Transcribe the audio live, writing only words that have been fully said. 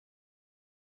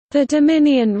The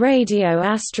Dominion Radio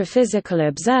Astrophysical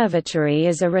Observatory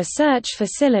is a research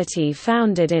facility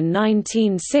founded in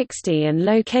 1960 and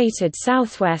located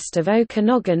southwest of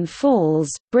Okanagan Falls,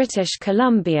 British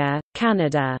Columbia,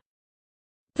 Canada.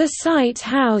 The site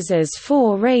houses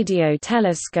 4 radio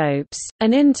telescopes,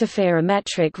 an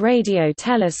interferometric radio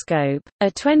telescope,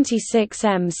 a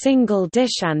 26M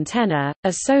single-dish antenna,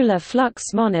 a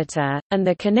solar-flux monitor, and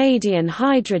the Canadian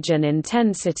Hydrogen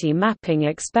Intensity Mapping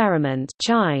Experiment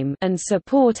and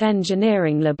support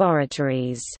engineering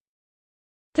laboratories.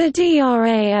 The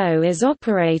DRAO is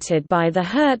operated by the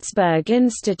Hertzberg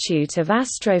Institute of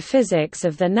Astrophysics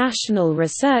of the National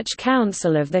Research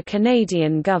Council of the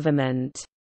Canadian Government.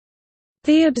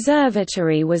 The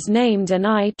observatory was named an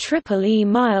IEEE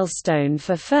milestone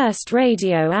for first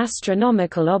radio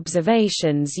astronomical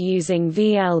observations using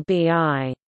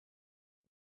VLBI.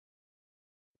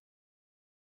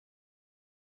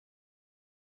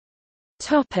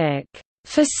 Topic: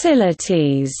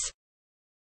 Facilities.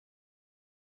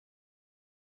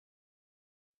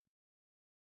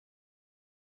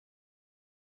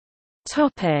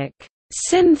 Topic: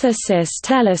 Synthesis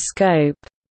telescope.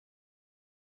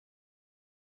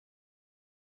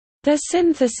 The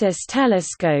synthesis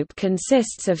telescope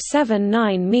consists of 7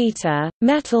 9-meter,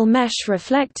 metal mesh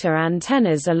reflector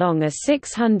antennas along a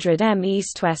 600 m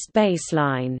east-west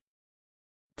baseline.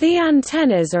 The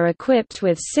antennas are equipped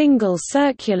with single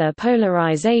circular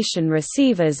polarization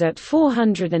receivers at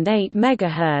 408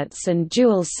 MHz and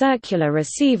dual circular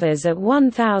receivers at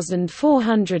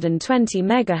 1420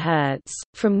 MHz,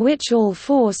 from which all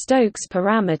 4 Stokes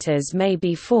parameters may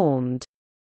be formed.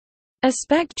 A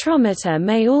spectrometer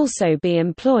may also be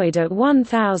employed at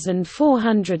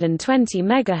 1420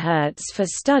 MHz for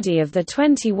study of the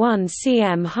 21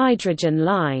 cm hydrogen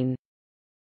line.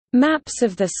 Maps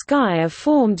of the sky are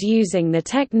formed using the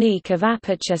technique of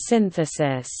aperture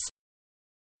synthesis.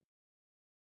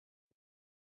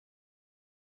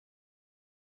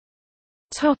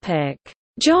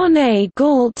 John A.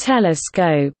 Galt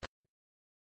telescope.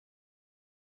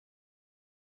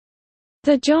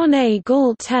 The John A.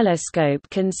 Galt telescope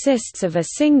consists of a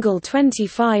single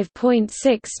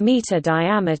 25.6-meter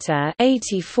diameter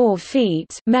 84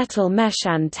 feet metal mesh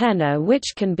antenna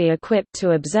which can be equipped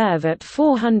to observe at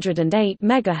 408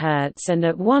 MHz and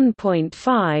at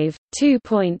 1.5,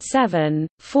 2.7,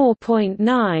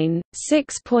 4.9,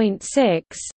 6.6,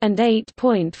 and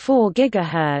 8.4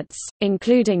 GHz,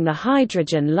 including the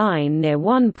hydrogen line near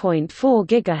 1.4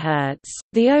 GHz,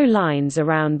 the O lines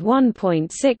around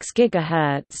 1.6 GHz,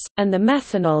 and the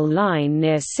methanol line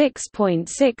near 6.6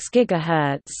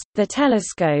 GHz. The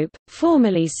telescope,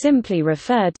 formerly simply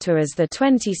referred to as the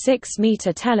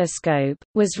 26-meter telescope,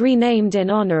 was renamed in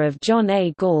honor of John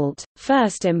A. Galt,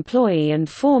 first employee and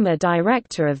former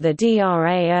director of the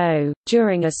DRAO,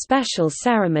 during a special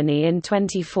ceremony in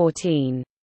 2014.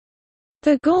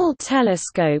 The Galt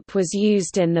telescope was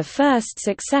used in the first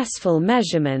successful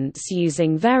measurements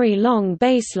using very long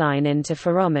baseline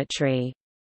interferometry.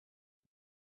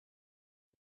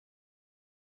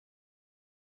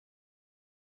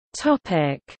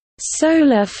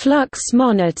 Solar-flux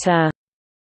monitor.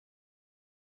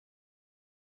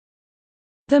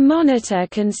 The monitor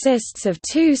consists of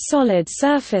 2 solid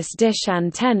surface dish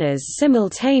antennas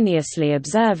simultaneously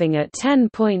observing at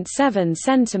 10.7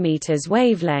 cm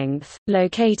wavelength,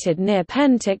 located near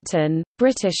Penticton,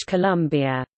 British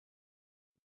Columbia.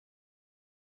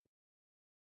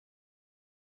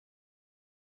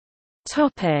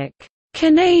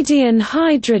 Canadian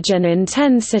Hydrogen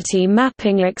Intensity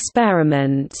Mapping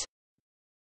Experiment.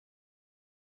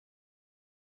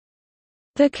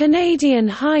 The Canadian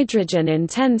Hydrogen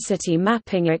Intensity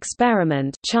Mapping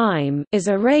Experiment is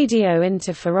a radio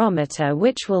interferometer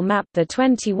which will map the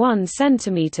 21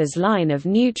 cm line of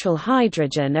neutral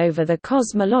hydrogen over the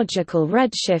cosmological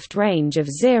redshift range of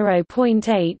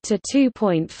 0.8 to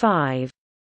 2.5.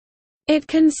 It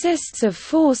consists of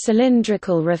 4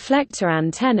 cylindrical reflector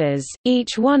antennas,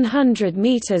 each 100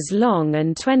 meters long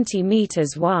and 20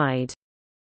 meters wide.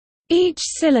 Each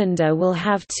cylinder will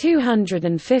have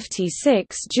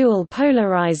 256 dual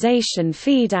polarization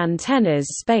feed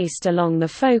antennas spaced along the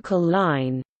focal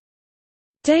line.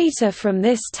 Data from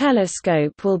this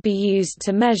telescope will be used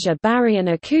to measure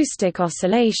baryon acoustic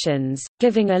oscillations,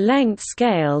 giving a length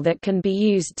scale that can be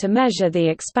used to measure the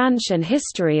expansion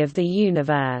history of the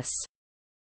universe.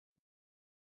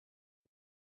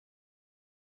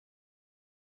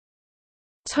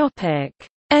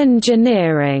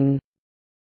 Engineering.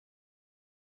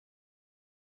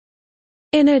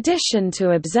 In addition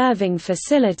to observing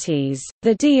facilities,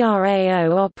 the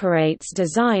DRAO operates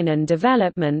design and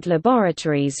development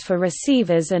laboratories for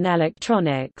receivers and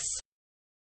electronics.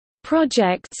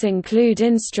 Projects include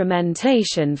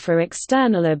instrumentation for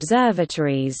external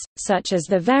observatories, such as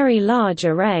the Very Large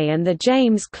Array and the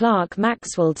James Clerk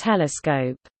Maxwell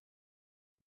Telescope.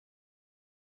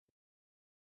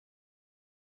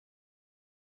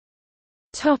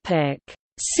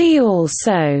 See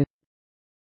also: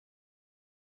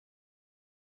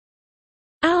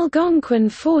 Algonquin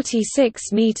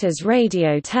 46 meters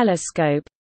radio telescope,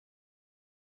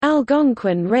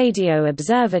 Algonquin Radio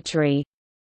Observatory,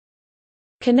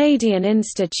 Canadian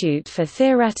Institute for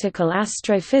Theoretical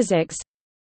Astrophysics,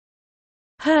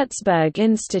 Hertzberg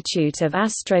Institute of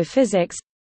Astrophysics,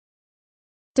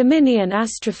 Dominion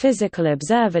Astrophysical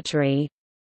Observatory.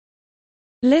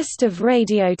 List of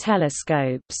radio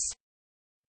telescopes.